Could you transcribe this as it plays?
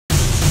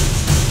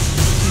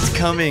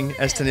coming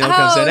as Tenille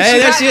comes in. Hey,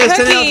 there she is,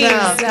 Tenille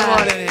Townes. Come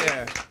on in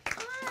here.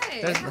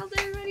 Hi, how's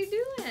everybody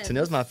doing?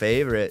 Tenille's my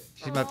favorite.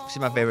 She's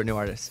my favorite new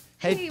artist.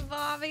 Hey,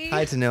 Bobby.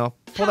 Hi, Tenille.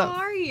 How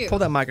are you? Pull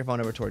that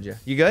microphone over towards you.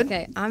 You good?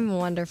 Okay, I'm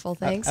wonderful,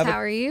 thanks. How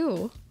are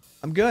you?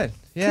 I'm good.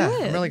 Yeah,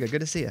 Good. I'm really good. Good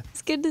to see you.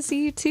 It's good to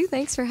see you too.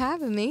 Thanks for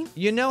having me.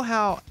 You know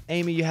how,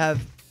 Amy, you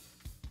have,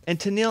 and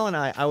Tenille and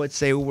I would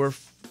say we're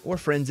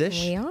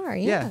friends-ish. We are,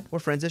 yeah. We're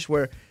friends-ish.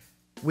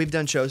 We've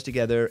done shows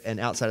together, and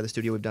outside of the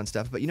studio we've done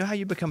stuff. But you know how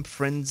you become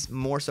friends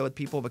more so with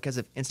people because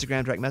of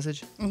Instagram direct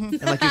message?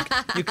 And like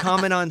you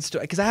comment on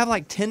because I have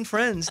like 10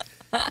 friends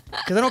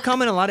because I don't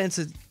comment on a lot of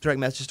Insta direct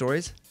message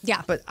stories.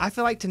 Yeah. But I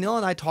feel like Tenille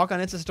and I talk on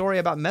Insta story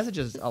about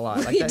messages a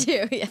lot. Like We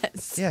do,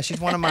 yes. Yeah, she's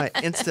one of my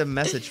Insta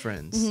message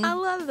friends. I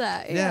love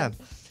that. Yeah.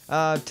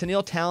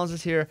 Tenille Townes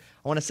is here.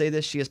 I want to say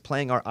this. She is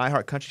playing our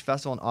iHeart Country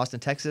Festival in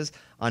Austin, Texas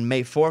on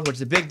May 4th, which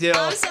is a big deal.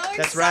 I'm so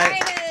That's excited.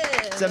 right.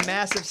 It's a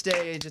massive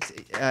stage.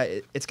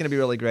 It's going to be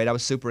really great. I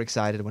was super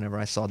excited whenever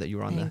I saw that you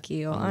were on Thank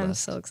you. on the I'm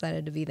list. so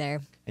excited to be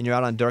there. And you're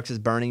out on Dirks'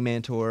 Burning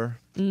Man tour.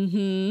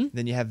 Mm-hmm.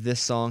 Then you have this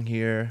song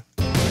here,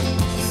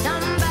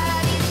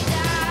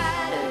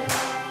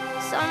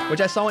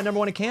 which I saw went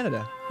 #1 in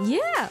Canada.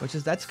 Yeah.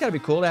 That's got to be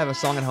cool to have a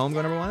song at home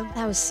go #1.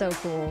 That was so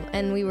cool.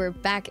 And we were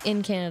back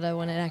in Canada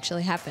when it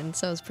actually happened.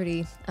 So it was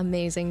pretty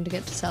amazing to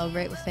get to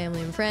celebrate with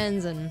family and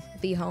friends and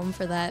be home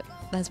for that.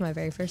 That's my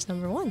very first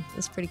 #1.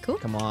 It's pretty cool.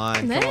 Come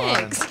on.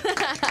 Thanks. Come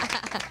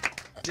on.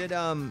 Did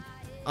on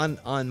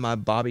my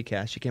Bobby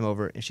cast, she came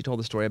over and she told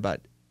the story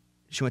about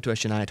she went to a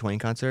Shania Twain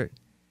concert,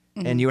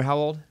 and you were how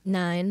old?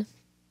 9.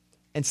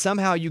 And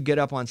somehow you get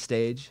up on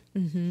stage.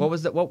 What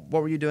was what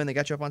were you doing that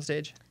got you up on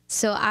stage?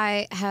 So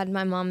I had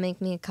my mom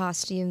make me a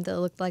costume that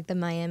looked like the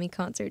Miami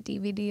concert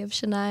DVD of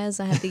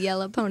Shania's. I had the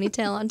yellow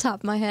ponytail on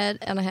top of my head,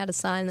 and I had a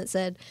sign that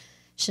said,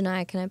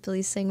 "Shania, can I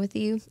please sing with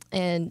you?"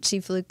 And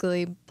she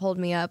flukily pulled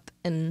me up,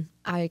 and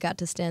I got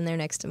to stand there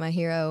next to my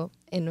hero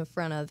in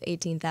front of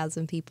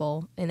 18,000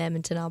 people in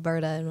Edmonton,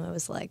 Alberta, and I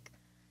was like,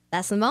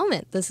 that's the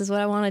moment. This is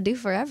what I want to do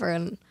forever,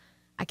 and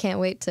I can't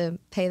wait to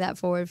pay that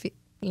forward,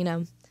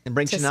 And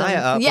bring to Shania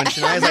up when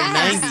Shania's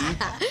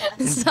like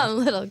 90. some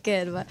little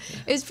kid. But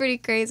it was pretty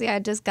crazy. I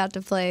just got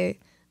to play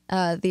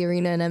the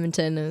arena in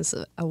Edmonton. It was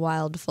a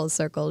wild full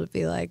circle to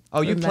be like.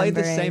 Oh, you played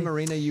the same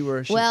remembering. arena you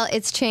were. Well,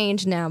 it's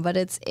changed now, but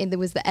it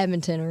was the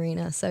Edmonton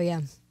arena. So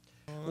yeah.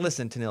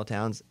 Listen, Tenille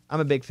Townes, I'm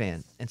a big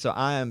fan, and so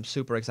I am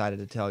super excited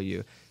to tell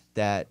you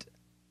that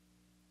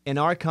in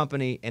our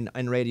company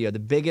and radio, the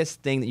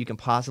biggest thing that you can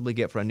possibly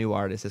get for a new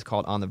artist is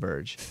called On The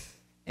Verge,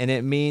 and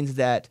it means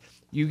that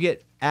you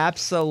get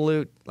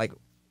absolute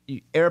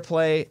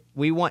airplay.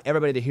 We want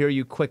everybody to hear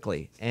you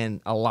quickly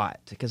and a lot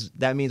because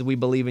that means we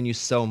believe in you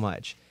so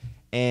much,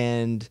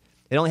 and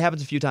it only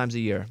happens a few times a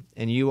year,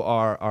 and you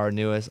are our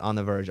newest On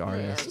The Verge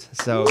artist.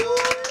 So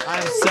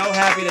I'm so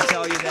happy to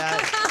tell you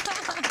that.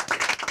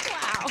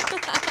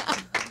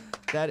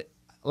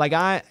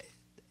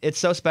 It's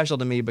so special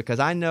to me because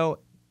I know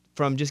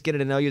from just getting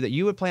to know you that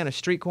you would play on a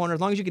street corner. As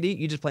long as you could eat,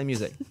 you just play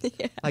music.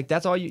 Yeah. Like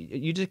that's all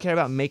you just care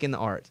about making the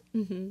art.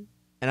 Mm-hmm.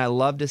 And I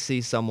love to see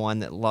someone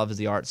that loves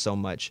the art so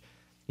much,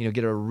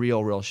 get a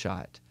real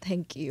shot.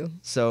 Thank you.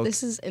 So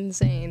This is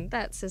insane.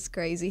 That's just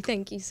crazy.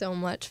 Thank you so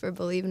much for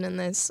believing in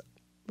this.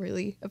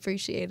 Really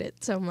appreciate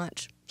it so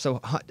much.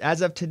 So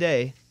as of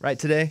today, right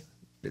today,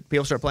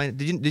 people start playing.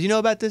 Did you know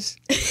about this?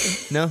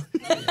 No?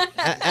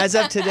 As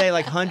of today,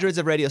 like hundreds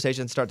of radio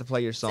stations start to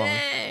play your song.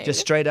 Dang. Just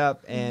straight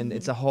up, and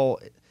it's a whole...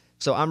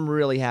 So I'm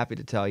really happy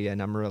to tell you,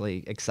 and I'm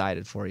really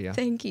excited for you.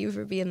 Thank you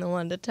for being the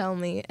one to tell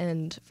me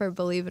and for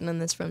believing in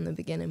this from the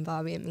beginning,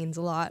 Bobby. It means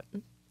a lot.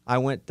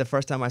 The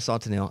first time I saw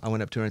Tenille, I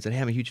went up to her and said, "Hey,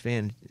 I'm a huge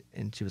fan."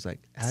 And she was like,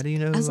 "How do you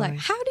know who I was like,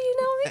 how do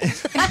you know me?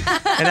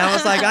 And I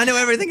was like, "I know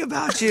everything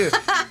about you."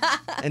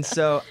 And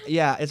so,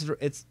 yeah,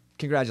 it's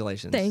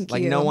congratulations. Thank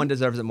Like you. no one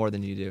deserves it more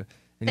than you do.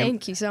 And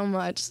Thank you so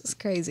much. It's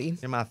crazy.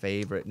 You're my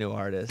favorite new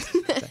artist.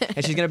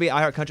 And she's going to be at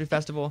iHeart Country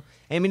Festival.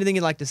 Amy, anything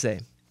you'd like to say?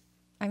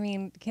 I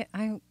mean,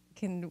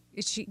 do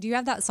you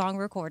have that song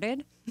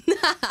recorded?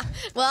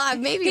 Well,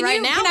 maybe Can right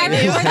you, now Can I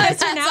we do. record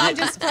this right now and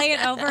just play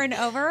it over and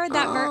over?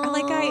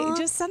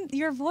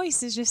 Your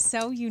voice is just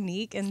so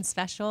unique and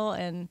special.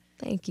 And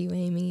Thank you,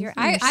 Amy.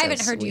 I You're so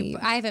haven't heard you. sweet.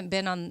 I haven't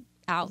been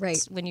out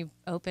Right. when you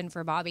opened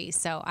for Bobby,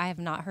 so I have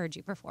not heard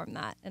you perform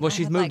that. And Well, I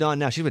she's have, moved on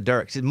now. She's with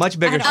Dirk. She's much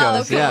bigger know.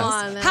 shows. come Yeah.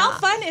 on now. How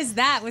fun is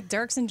that with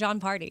Dirks and John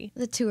Party?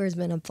 The tour's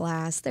been a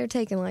blast. They're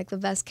taking the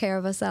best care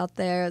of us out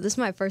there. This is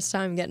my first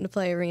time getting to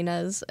play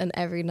arenas, and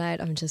every night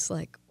I'm just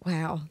like,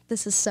 wow,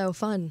 this is so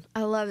fun.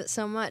 I love it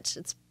so much.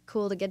 It's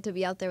cool to get to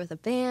be out there with a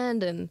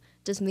band and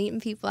just meeting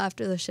people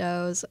after the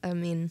shows. I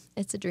mean,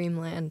 it's a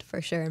dreamland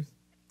for sure.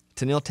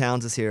 Tenille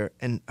Townes is here,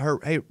 and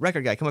hey,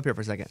 record guy, come up here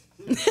for a second.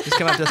 Just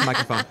come up to this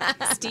microphone.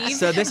 Steve?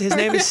 So his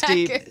name is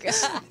Steve.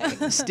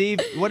 Steve,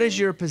 what is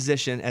your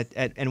position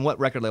and what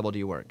record label do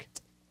you work?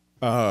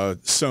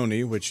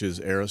 Sony, which is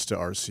Arista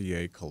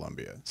RCA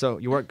Columbia. So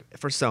you work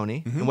for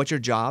Sony, and what's your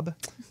job?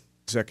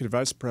 Executive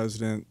Vice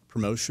President,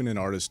 Promotion and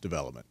Artist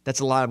Development. That's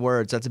a lot of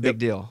words. That's a big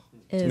deal.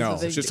 It is No, a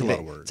big it's just a deal. lot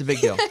of words. It's a big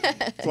deal.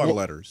 It's a lot of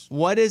letters.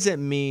 What does it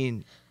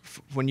mean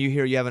when you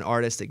hear you have an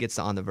artist that gets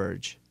to On The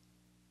Verge?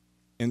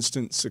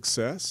 Instant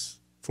success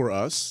for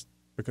us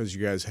because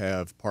you guys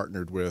have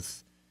partnered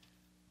with,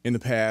 in the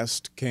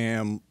past,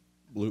 Cam,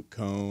 Luke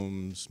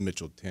Combs,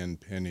 Mitchell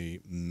Tenpenny,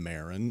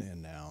 Marin,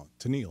 and now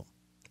Tenille.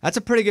 That's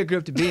a pretty good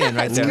group to be in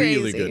right there. crazy.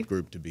 Really good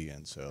group to be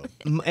in. So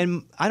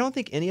And I don't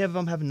think any of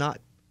them have not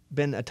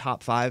been a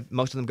top 5.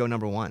 Most of them go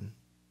number 1.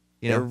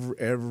 You know?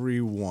 every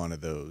one of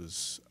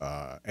those,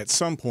 at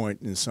some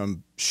point in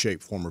some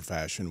shape, form, or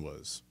fashion,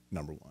 was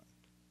number 1,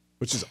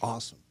 which is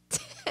awesome,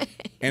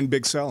 and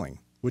big selling,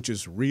 which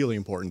is really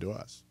important to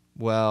us.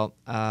 Well,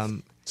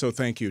 So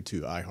thank you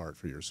to iHeart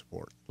for your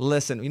support.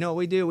 listen, you know what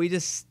we do? We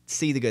just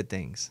see the good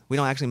things. We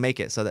don't actually make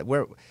it so that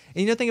we're. And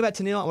you know the thing about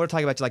Tenille, we're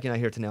talking about you like you're not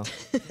here, Tenille,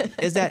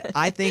 is that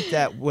I think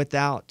that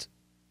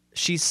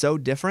she's so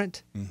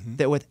different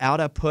that without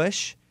a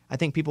push, I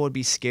think people would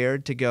be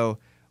scared to go,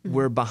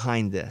 we're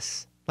behind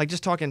this. Like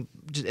just talking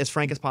as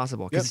frank as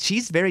possible. Because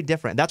she's very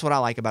different. That's what I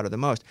like about her the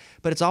most.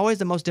 But it's always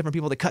the most different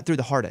people that cut through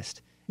the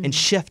hardest and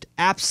shift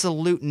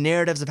absolute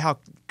narratives of how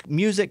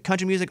music,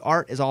 country music,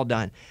 art is all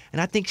done.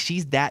 And I think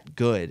she's that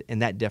good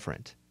and that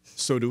different.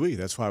 So do we.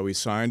 That's why we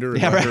signed her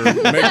and Yeah, let her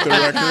make the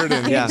record.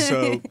 And Yeah.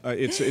 so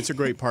it's a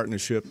great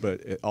partnership,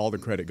 but all the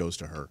credit goes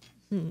to her.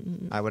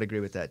 I would agree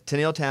with that.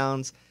 Tenille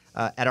Townes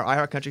at our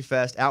iHeart Country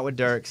Fest out with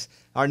Dirks,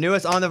 our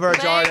newest On The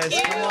Verge artist.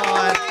 Come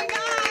on.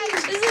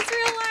 This is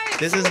real life.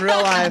 This is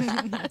real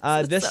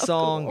life. This so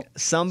song, cool.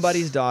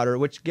 Somebody's Daughter,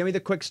 which give me the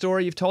quick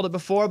story. You've told it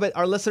before, but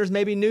our listeners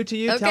may be new to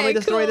you. Tell me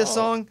the story of this cool.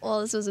 song.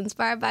 Well, this was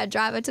inspired by a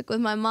drive I took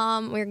with my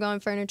mom. We were going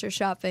furniture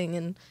shopping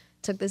and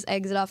took this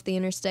exit off the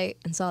interstate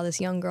and saw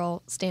this young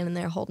girl standing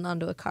there holding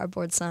onto a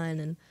cardboard sign.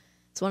 And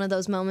it's one of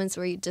those moments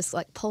where you just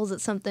like pulls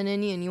at something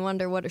in you and you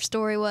wonder what her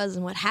story was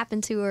and what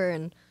happened to her,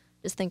 and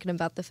just thinking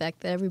about the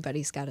fact that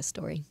everybody's got a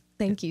story.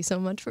 Thank you so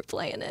much for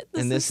playing it.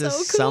 And this is is so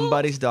cool.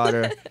 Somebody's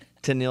Daughter,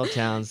 Tenille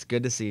Townes.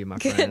 Good to see you, my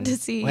Good friend. to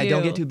see Wait,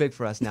 don't you. get too big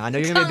for us now. I know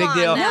you're going to be a big Come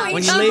deal. on now,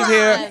 When you come leave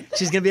here, on.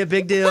 she's going to be a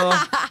big deal.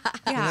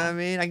 You know what I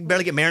mean? I can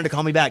barely get Marin to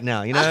call me back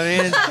now. You know what I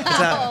mean?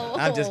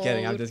 I'm just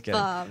kidding. I'm just kidding.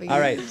 Bobby. All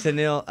right,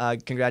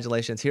 Tenille,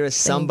 congratulations. Here is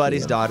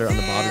Somebody's Daughter on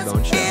the Bobby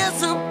Bones Show.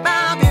 It's a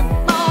Bobby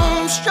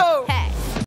Bones Show.